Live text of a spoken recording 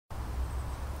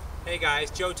Hey guys,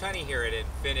 Joe Tunney here at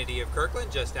Infiniti of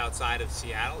Kirkland, just outside of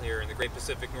Seattle here in the Great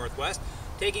Pacific Northwest,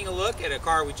 taking a look at a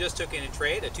car we just took in a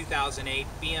trade, a 2008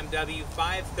 BMW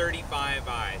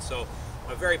 535i. So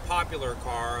a very popular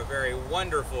car, a very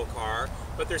wonderful car,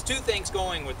 but there's two things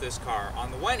going with this car. On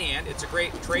the one hand, it's a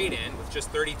great trade-in with just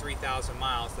 33,000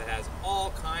 miles that has all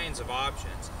kinds of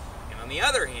options. And on the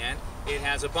other hand, it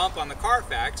has a bump on the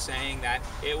Carfax saying that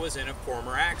it was in a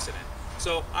former accident.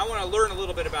 So I want to learn a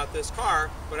little bit about this car,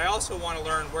 but I also want to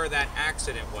learn where that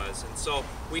accident was. And so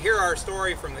we hear our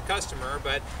story from the customer,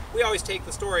 but we always take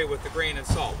the story with a grain of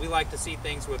salt. We like to see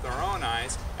things with our own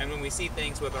eyes, and when we see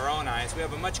things with our own eyes, we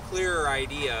have a much clearer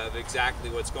idea of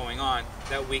exactly what's going on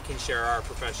that we can share our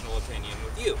professional opinion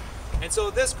with you. And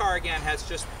so this car again has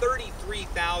just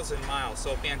 33,000 miles,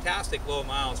 so fantastic low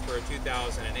miles for a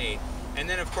 2008. And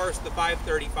then of course the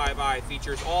 535i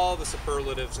features all the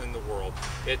superlatives in the world.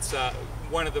 It's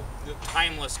one of the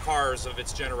timeless cars of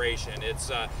its generation. It's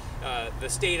the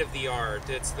state of the art.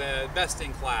 It's the best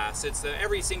in class. It's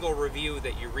every single review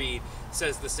that you read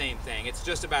says the same thing. It's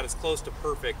just about as close to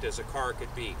perfect as a car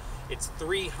could be. It's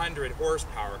 300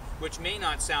 horsepower, which may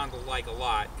not sound like a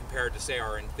lot compared to, say,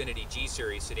 our Infiniti G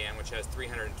series sedan, which has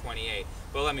 328.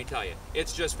 But let me tell you,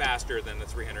 it's just faster than the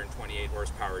 328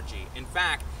 horsepower G. In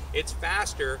fact, it's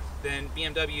faster than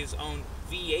BMW's own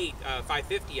V8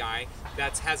 550i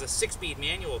that has a 6-speed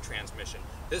manual transmission.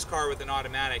 This car with an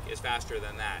automatic is faster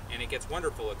than that, and it gets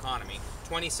wonderful economy,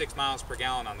 26 miles per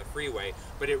gallon on the freeway,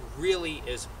 but it really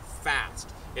is fast.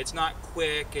 It's not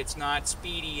quick, it's not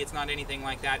speedy, it's not anything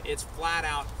like that. It's flat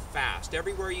out fast.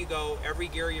 Everywhere you go, every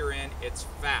gear you're in, it's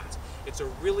fast. It's a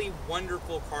really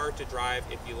wonderful car to drive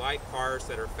if you like cars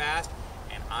that are fast,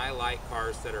 and I like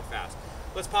cars that are fast.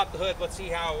 Let's pop the hood, let's see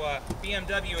how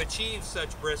BMW achieves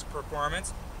such brisk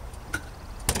performance.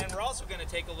 And then we're also going to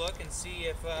take a look and see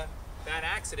if that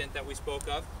accident that we spoke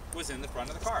of was in the front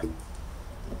of the car.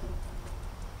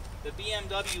 The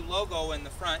BMW logo in the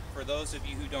front, for those of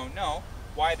you who don't know,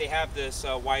 why they have this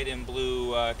white and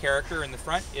blue character in the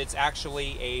front, it's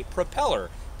actually a propeller.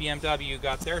 BMW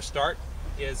got their start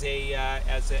as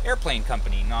an airplane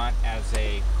company, not as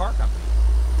a car company.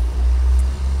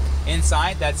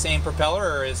 Inside, that same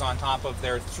propeller is on top of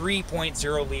their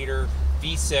 3.0 liter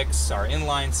V6, our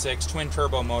inline-6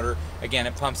 twin-turbo motor. Again,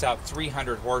 it pumps out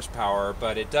 300 horsepower,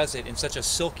 but it does it in such a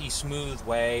silky smooth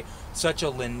way, such a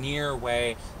linear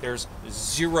way. There's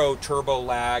zero turbo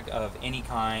lag of any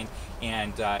kind,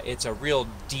 and it's a real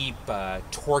deep,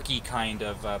 torquey kind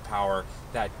of power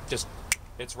that just,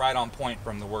 it's right on point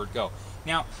from the word go.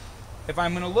 Now, if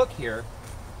I'm going to look here,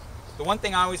 the one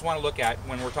thing I always want to look at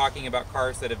when we're talking about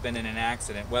cars that have been in an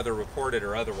accident, whether reported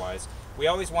or otherwise, we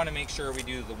always want to make sure we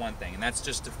do the one thing, and that's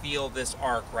just to feel this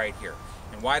arc right here.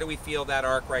 And why do we feel that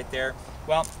arc right there?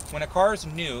 Well, when a car is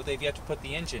new, they've yet to put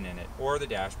the engine in it, or the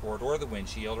dashboard, or the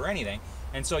windshield, or anything,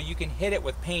 and so you can hit it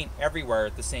with paint everywhere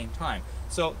at the same time.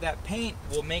 So that paint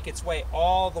will make its way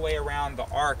all the way around the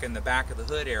arc in the back of the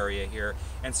hood area here,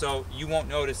 and so you won't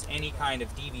notice any kind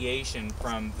of deviation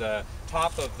from the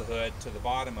top of the hood to the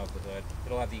bottom of the hood.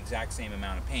 It'll have the exact same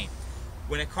amount of paint.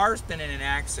 When a car's been in an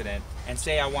accident, and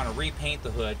say I want to repaint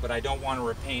the hood, but I don't want to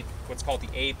repaint what's called the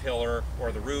A-pillar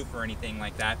or the roof or anything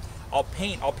like that, I'll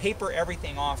paper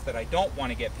everything off that I don't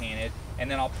want to get painted, and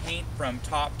then I'll paint from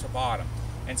top to bottom.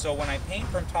 And so when I paint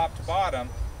from top to bottom,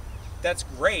 that's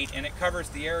great, and it covers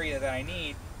the area that I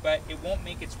need, but it won't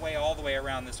make its way all the way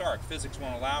around this arc. Physics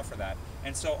won't allow for that.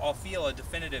 And so I'll feel a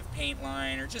definitive paint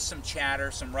line or just some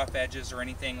chatter, some rough edges or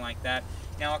anything like that.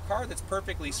 Now a car that's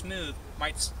perfectly smooth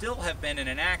might still have been in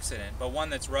an accident, but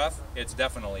one that's rough, it's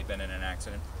definitely been in an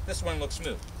accident. This one looks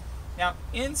smooth. Now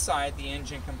inside the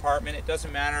engine compartment, it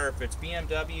doesn't matter if it's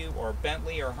BMW or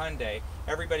Bentley or Hyundai,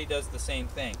 everybody does the same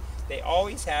thing. They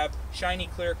always have shiny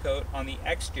clear coat on the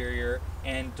exterior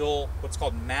and dull, what's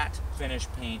called matte finish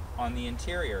paint on the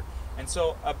interior. And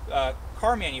so a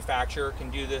car manufacturer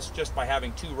can do this just by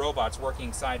having two robots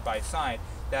working side by side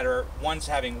that are, one's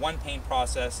having one paint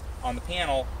process on the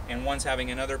panel and one's having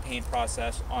another paint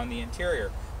process on the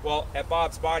interior. Well, at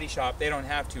Bob's Body Shop, they don't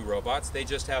have two robots, they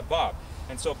just have Bob.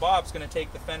 And so Bob's going to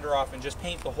take the fender off and just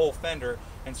paint the whole fender,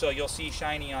 and so you'll see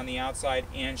shiny on the outside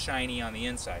and shiny on the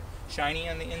inside. Shiny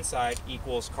on the inside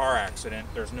equals car accident.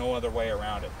 There's no other way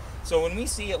around it. So when we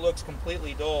see it looks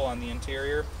completely dull on the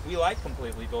interior, we like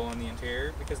completely dull on the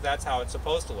interior because that's how it's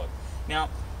supposed to look. Now,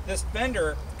 this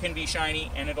fender can be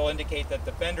shiny and it'll indicate that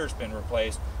the fender's been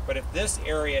replaced, but if this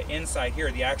area inside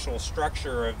here, the actual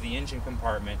structure of the engine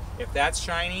compartment, if that's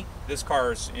shiny, this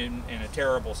car is in a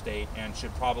terrible state and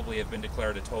should probably have been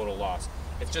declared a total loss.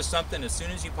 It's just something, as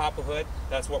soon as you pop a hood,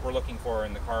 that's what we're looking for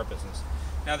in the car business.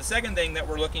 Now the second thing that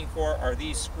we're looking for are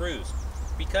these screws.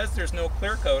 Because there's no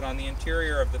clear coat on the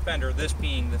interior of the fender, this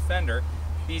being the fender,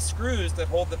 these screws that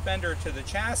hold the fender to the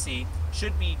chassis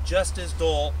should be just as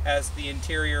dull as the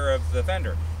interior of the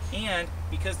fender. And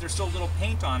because there's so little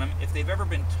paint on them, if they've ever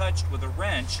been touched with a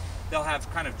wrench, they'll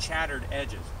have kind of chattered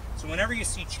edges. So whenever you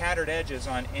see chattered edges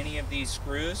on any of these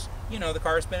screws, you know the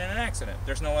car's been in an accident.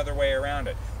 There's no other way around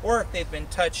it. Or if they've been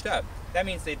touched up, that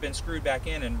means they've been screwed back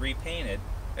in and repainted.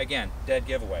 Again, dead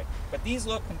giveaway. But these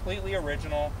look completely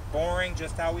original, boring,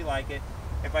 just how we like it.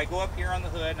 If I go up here on the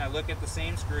hood and I look at the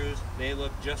same screws, they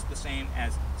look just the same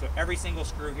as, so every single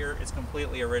screw here is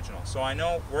completely original. So I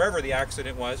know wherever the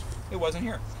accident was, it wasn't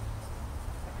here.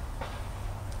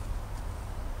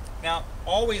 Now,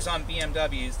 always on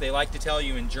BMWs, they like to tell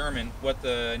you in German what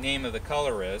the name of the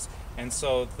color is. And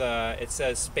so it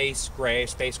says space gray,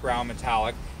 space grau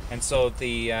metallic. And so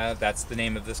that's the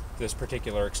name of this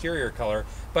particular exterior color.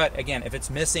 But again, if it's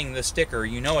missing the sticker,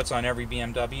 you know it's on every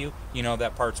BMW, you know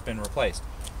that part's been replaced.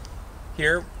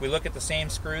 Here, we look at the same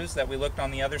screws that we looked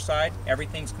on the other side.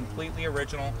 Everything's completely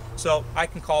original. So I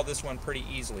can call this one pretty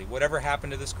easily. Whatever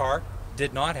happened to this car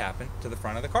did not happen to the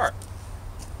front of the car.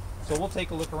 So we'll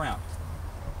take a look around.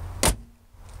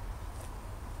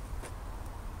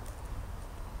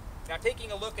 Now,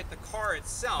 taking a look at the car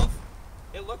itself,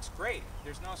 it looks great.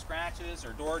 There's no scratches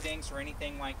or door dinks or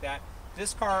anything like that.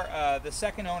 This car, the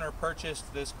second owner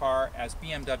purchased this car as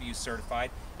BMW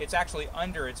certified. It's actually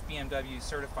under its BMW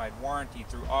certified warranty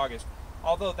through August.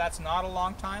 Although that's not a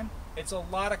long time, it's a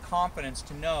lot of confidence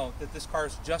to know that this car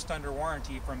is just under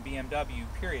warranty from BMW,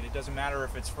 period. It doesn't matter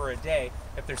if it's for a day.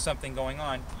 If there's something going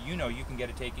on, you know you can get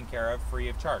it taken care of free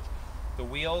of charge. The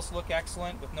wheels look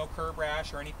excellent with no curb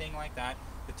rash or anything like that.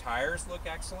 The tires look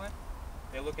excellent.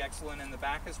 They look excellent in the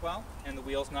back as well, and the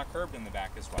wheel's not curved in the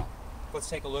back as well. Let's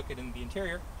take a look at in the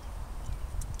interior.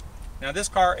 Now this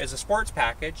car is a sports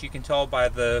package. You can tell by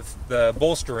the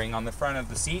bolstering on the front of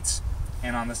the seats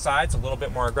and on the sides, a little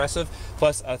bit more aggressive,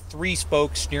 plus a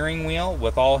 3-spoke steering wheel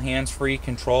with all hands-free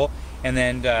control, and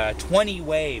then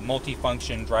 20-way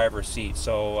multifunction driver's seat.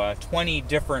 So 20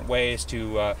 different ways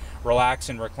to relax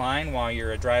and recline while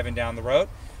you're driving down the road.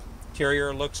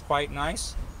 Interior looks quite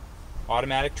nice.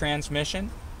 Automatic transmission,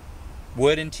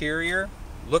 wood interior,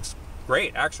 looks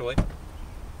great actually.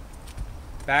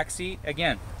 Back seat,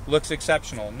 again, looks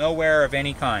exceptional, no wear of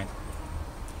any kind.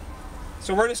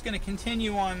 So we're just going to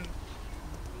continue on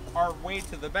our way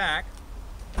to the back.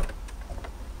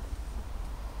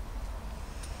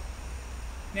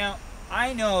 Now,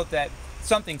 I know that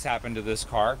something's happened to this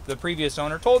car. The previous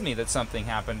owner told me that something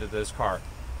happened to this car.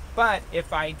 But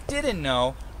if I didn't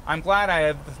know, I'm glad I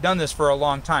have done this for a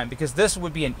long time, because this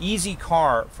would be an easy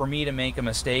car for me to make a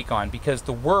mistake on, because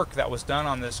the work that was done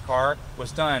on this car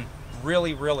was done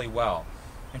really, really well.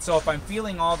 And so if I'm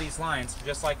feeling all these lines,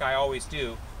 just like I always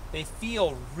do, they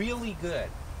feel really good.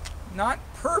 Not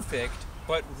perfect,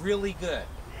 but really good.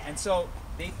 And so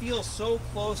they feel so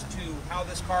close to how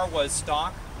this car was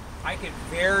stock, I could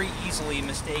very easily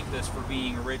mistake this for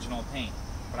being original paint.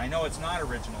 But I know it's not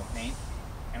original paint.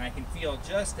 And I can feel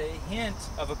just a hint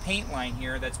of a paint line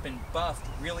here that's been buffed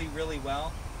really, really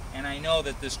well. And I know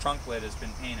that this trunk lid has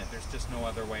been painted. There's just no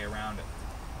other way around it.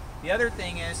 The other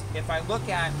thing is, if I look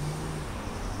at,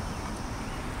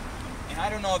 and I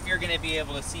don't know if you're going to be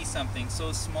able to see something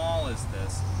so small as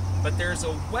this, but there's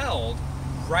a weld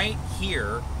right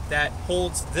here that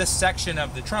holds this section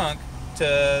of the trunk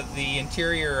to the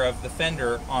interior of the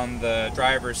fender on the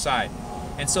driver's side.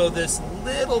 And so this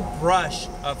little brush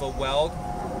of a weld,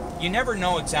 you never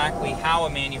know exactly how a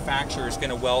manufacturer is going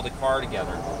to weld a car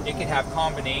together. It could have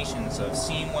combinations of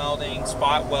seam welding,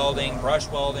 spot welding, brush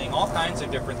welding, all kinds of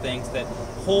different things that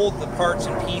hold the parts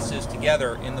and pieces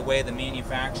together in the way the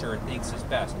manufacturer thinks is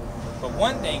best. But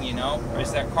one thing you know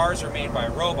is that cars are made by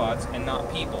robots and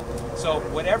not people. So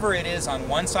whatever it is on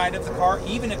one side of the car,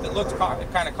 even if it looks kind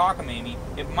of cockamamie,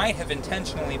 it might have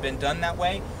intentionally been done that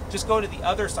way. Just go to the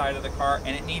other side of the car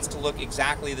and it needs to look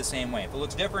exactly the same way. If it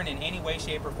looks different in any way,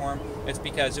 shape, or form, it's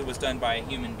because it was done by a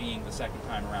human being the second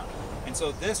time around. And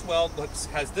so this weld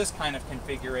has this kind of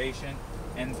configuration,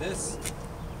 and this,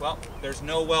 well, there's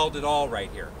no weld at all right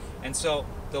here. And so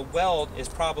the weld is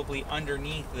probably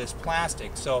underneath this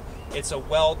plastic. So it's a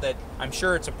weld that, I'm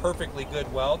sure it's a perfectly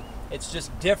good weld. It's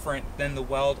just different than the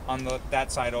weld on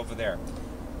that side over there.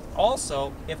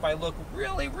 Also, if I look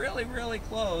really, really, really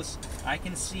close, I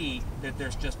can see that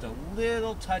there's just a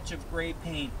little touch of gray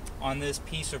paint on this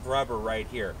piece of rubber right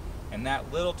here. And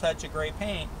that little touch of gray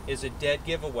paint is a dead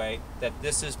giveaway that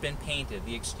this has been painted.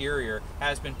 The exterior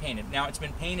has been painted. Now, it's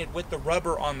been painted with the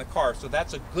rubber on the car, so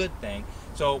that's a good thing.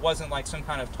 So it wasn't like some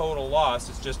kind of total loss.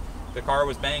 It's just the car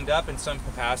was banged up in some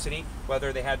capacity,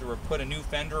 whether they had to put a new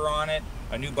fender on it,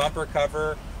 a new bumper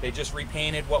cover, they just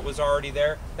repainted what was already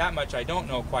there. That much I don't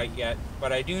know quite yet,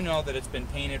 but I do know that it's been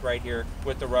painted right here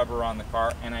with the rubber on the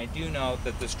car, and I do know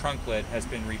that this trunk lid has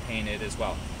been repainted as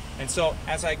well. And so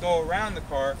as I go around the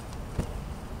car,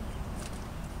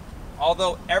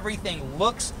 although everything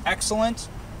looks excellent,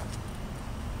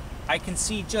 I can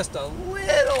see just a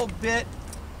little bit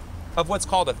of what's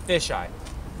called a fisheye.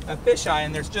 A fisheye,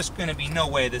 and there's just going to be no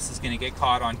way this is going to get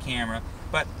caught on camera,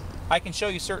 but I can show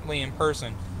you certainly in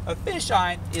person. A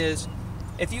fisheye is,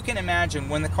 if you can imagine,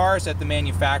 when the car is at the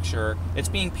manufacturer, it's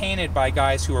being painted by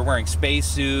guys who are wearing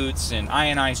spacesuits and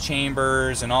ionized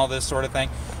chambers and all this sort of thing.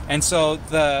 And so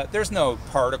there's no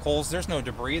particles, there's no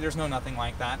debris, there's no nothing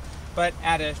like that. But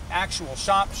at an actual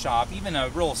shop, even a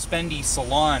real spendy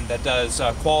salon that does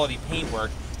quality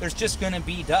paintwork, there's just going to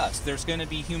be dust, there's going to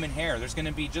be human hair, there's going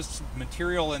to be just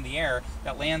material in the air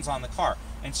that lands on the car.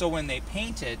 And so when they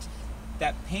paint it,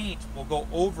 that paint will go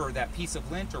over that piece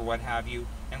of lint or what have you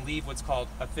and leave what's called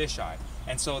a fisheye.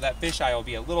 And so that fisheye will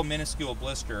be a little minuscule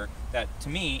blister that, to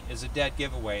me, is a dead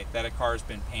giveaway that a car's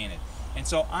been painted. And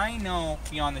so I know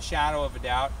beyond the shadow of a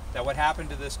doubt that what happened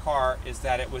to this car is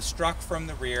that it was struck from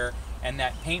the rear, and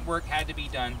that paintwork had to be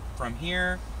done from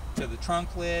here to the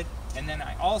trunk lid. And then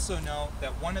I also know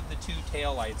that one of the two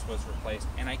taillights was replaced,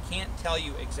 and I can't tell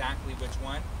you exactly which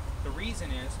one. The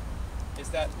reason is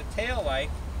that the taillight,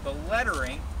 the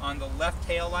lettering on the left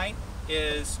taillight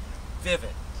is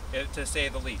vivid, to say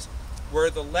the least. Where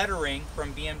the lettering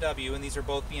from BMW, and these are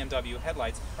both BMW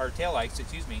headlights, or taillights,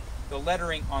 excuse me, the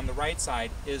lettering on the right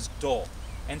side is dull.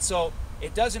 And so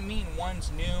it doesn't mean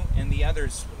one's new and the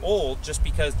other's old just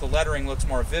because the lettering looks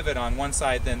more vivid on one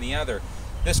side than the other.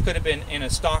 This could have been in a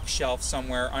stock shelf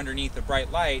somewhere underneath a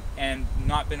bright light and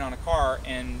not been on a car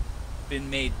and been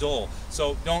made dull.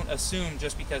 So don't assume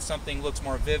just because something looks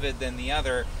more vivid than the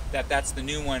other that that's the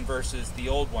new one versus the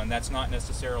old one. That's not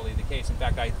necessarily the case. In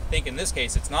fact, I think in this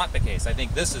case it's not the case. I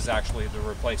think this is actually the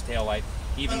replaced taillight,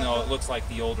 even though it looks like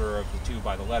the older of the two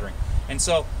by the lettering. And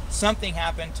so something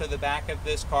happened to the back of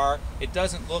this car. It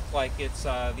doesn't look like it's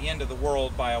the end of the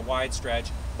world by a wide stretch,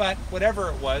 but whatever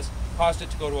it was caused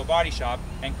it to go to a body shop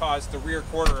and caused the rear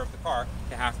quarter of the car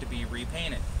to have to be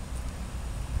repainted.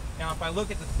 Now, if I look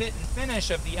at the fit and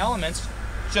finish of the elements,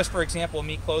 just for example,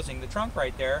 me closing the trunk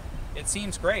right there, it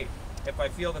seems great. If I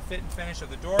feel the fit and finish of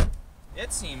the door,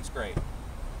 it seems great.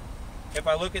 If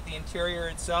I look at the interior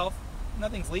itself,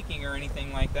 nothing's leaking or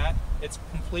anything like that. It's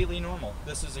completely normal.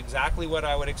 This is exactly what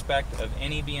I would expect of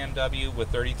any BMW with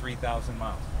 33,000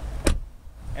 miles.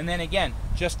 And then again,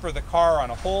 just for the car on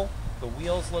a whole, the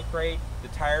wheels look great, the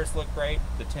tires look great,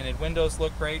 the tinted windows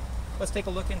look great. Let's take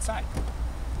a look inside.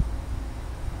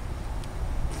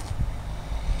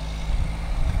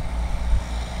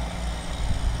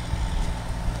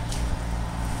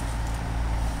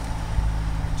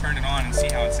 Turn it on and see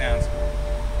how it sounds.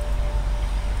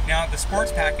 Now, the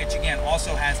sports package, again,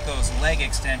 also has those leg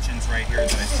extensions right here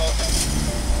that I spoke of,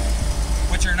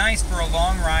 which are nice for a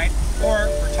long ride or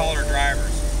for taller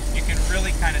drivers. You can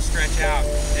really kind of stretch out,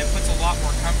 and it puts a lot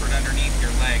more comfort underneath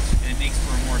your legs, and it makes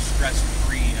for a more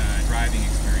stress-free driving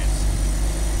experience.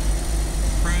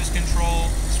 Cruise control,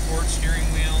 sports steering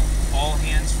wheel, all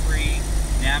hands-free,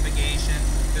 navigation.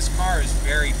 This car is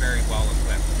very, very well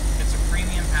equipped. It's a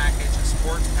premium package, a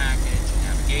sports package,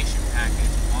 navigation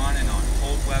package, on and on.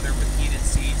 Cold weather with heated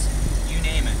seats, you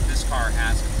name it, this car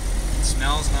has it. It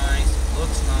smells nice,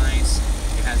 looks nice,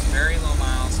 it has very low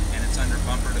miles, and it's under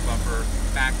bumper-to-bumper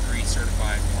factory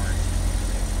certified warranty.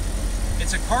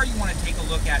 It's a car you want to take a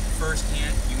look at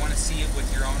firsthand. You want to see it with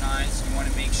your own eyes. You want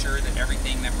to make sure that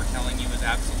everything that we're telling you is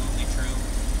absolutely true.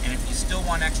 And if you still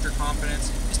want extra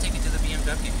confidence, just take it to the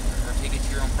BMW dealer or take it to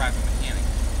your own private mechanic.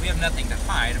 We have nothing to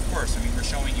hide, of course. I mean, we're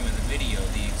showing you in the video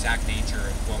the exact nature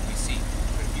of what we see.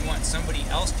 But if you want somebody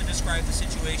else to describe the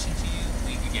situation to you,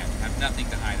 we, again, have nothing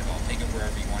to hide at all. Take it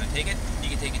wherever you want to take it.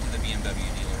 You can take it to the BMW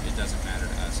dealer. It doesn't matter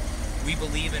to us. We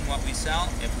believe in what we sell.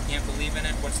 If we can't believe in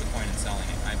it, what's the point in selling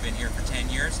it? I've been here for 10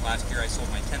 years. Last year I sold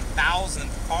my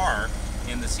 10,000th car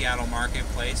in the Seattle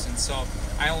marketplace, and so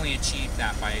I only achieved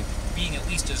that by being at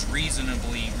least as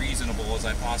reasonably reasonable as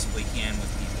I possibly can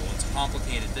with people. It's a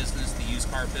complicated business, the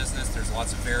used car business. There's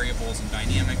lots of variables and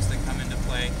dynamics that come into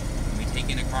play. When we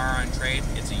take in a car on trade,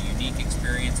 it's a unique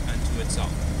experience unto itself.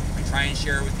 I try and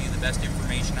share with you the best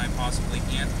information I possibly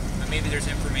can, but maybe there's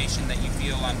information that you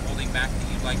feel I'm holding back that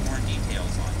you'd like more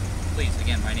details on. Please,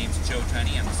 again, my name's Joe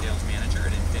Tunney. I'm a sales manager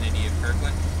at Infiniti of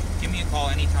Kirkland. Give me a call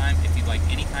anytime if you'd like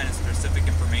any kind of specific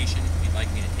information, if you'd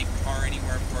like me to take the car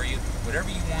anywhere for you. Whatever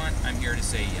you want, I'm here to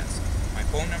say yes. My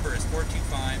phone number is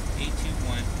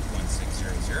 425-821-17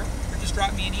 or just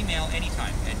drop me an email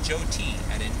anytime at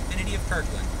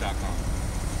joet@infinitiofkirkland.com.